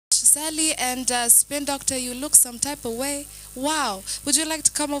Sally and Spin Doctor, you look some type of way. Wow. Would you like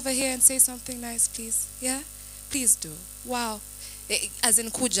to come over here and say something nice, please? Yeah? Please do. Wow. As in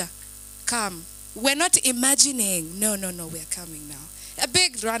Kuja, come. We're not imagining. No, we're coming now. A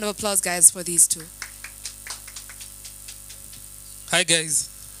big round of applause, guys, for these two. Hi, guys.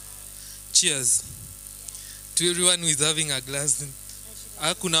 Cheers to everyone who is having a glass.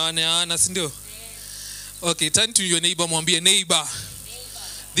 Okay, turn to your neighbor, mwambie neighbor.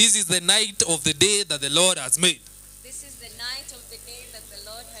 This is the night of the day that the Lord has made. This is the night of the day that the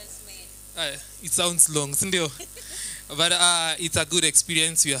Lord has made. It sounds long, sindio? But it's a good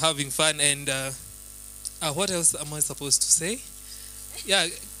experience. We are having fun. And what else am I supposed to say? Yeah,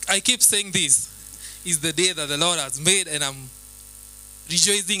 I keep saying this is the day that the Lord has made, and I'm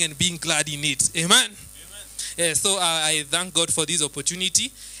rejoicing and being glad in it. Amen. Yeah, so I thank God for this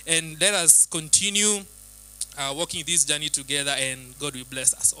opportunity, and let us continue walking this journey together, and God will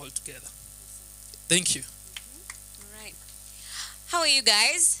bless us all together. Thank you. All right. How are you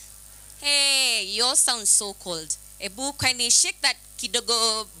guys? Hey, you all sound so cold. Ebu, kindly shake that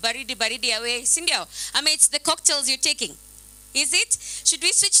kidogo baridi away. Sindio, I mean, it's the cocktails you're taking. Is it? Should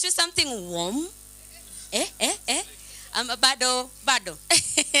we switch to something warm? Bado.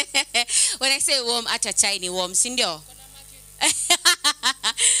 When I say warm, ata chai ni warm, sindio?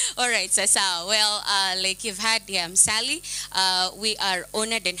 All right, so well, like you've heard, I'm Sally. We are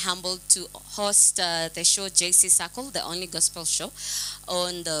honored and humbled to host the show JC Circle, the only gospel show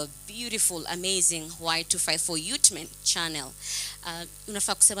on the beautiful, amazing Y254 Youthman channel.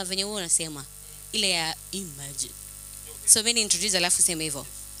 Unafaa kusema venye wewe unasema ile ya imagine. So many introduce alafu sema hivyo.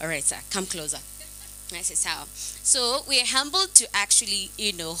 All right, sir, come closer. Nice. So we are humbled to actually,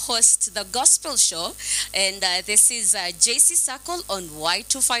 host the gospel show, and this is JC Circle on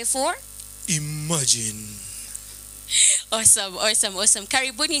Y254. Imagine. Awesome.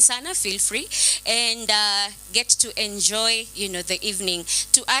 Karibuni sana, feel free and get to enjoy, the evening.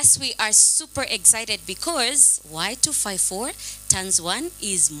 To us, we are super excited because Y254 turns 1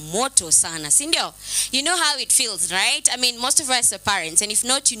 is moto sana. Sindio, you know how it feels, right? I mean, most of us are parents, and if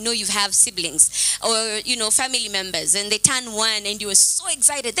not, you have siblings or, family members, and they turn 1 and you are so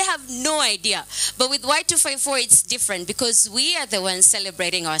excited. They have no idea. But with Y254, it's different because we are the ones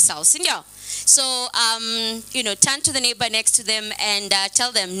celebrating ourselves. Sindio? So, turn to the neighbor next to them and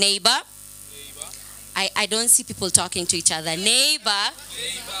tell them, neighbor. I don't see people talking to each other. Neighbor.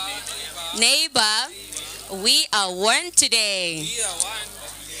 We are one today.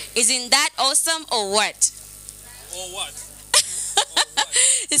 Isn't that awesome or what?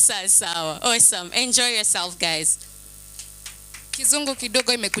 Sawa. Awesome. Enjoy yourself, guys. Kizungu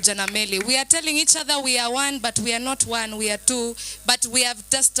kidogo imekuja na meli. We are telling each other we are one, but we are not one. We are two, but we have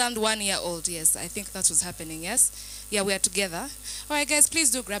just turned 1 year old. Yes, I think that's what's happening. Yes, yeah, we are together. All right, guys,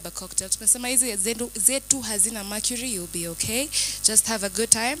 please do grab a cocktail. Tumesema hizi zetu hazina mercury. You'll be okay. Just have a good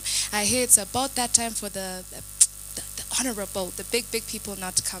time. I hear it's about that time for the honorable, the big people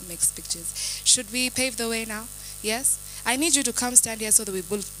now to come make pictures. Should we pave the way now? Yes. I need you to come stand here so that we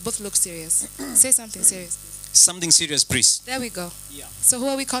both look serious. Say something serious. Something serious, please. There we go. Yeah. So who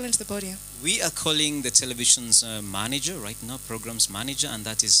are we calling to the podium? We are calling the television's manager right now, programs manager, and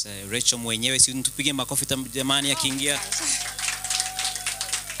that is Rachel mwenyewe. Si tupige makofi jamani akiingia.